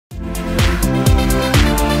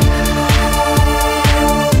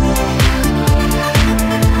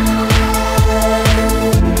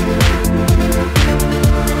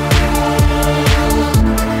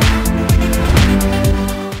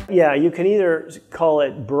Yeah, you can either call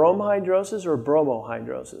it bromhidrosis or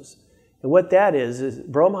bromohidrosis. And what that is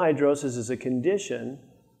bromhidrosis is a condition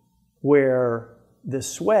where the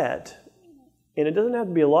sweat, and it doesn't have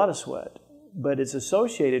to be a lot of sweat, but it's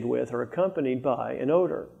associated with or accompanied by an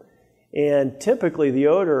odor. And typically the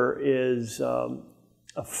odor is a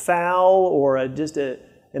foul or just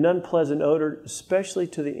an unpleasant odor, especially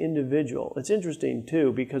to the individual. It's interesting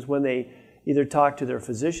too, because when they either talk to their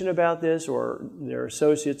physician about this or their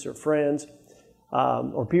associates or friends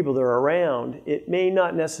or people that are around, it may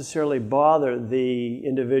not necessarily bother the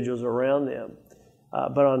individuals around them.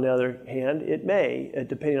 But on the other hand, it may,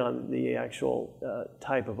 depending on the actual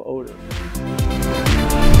type of odor.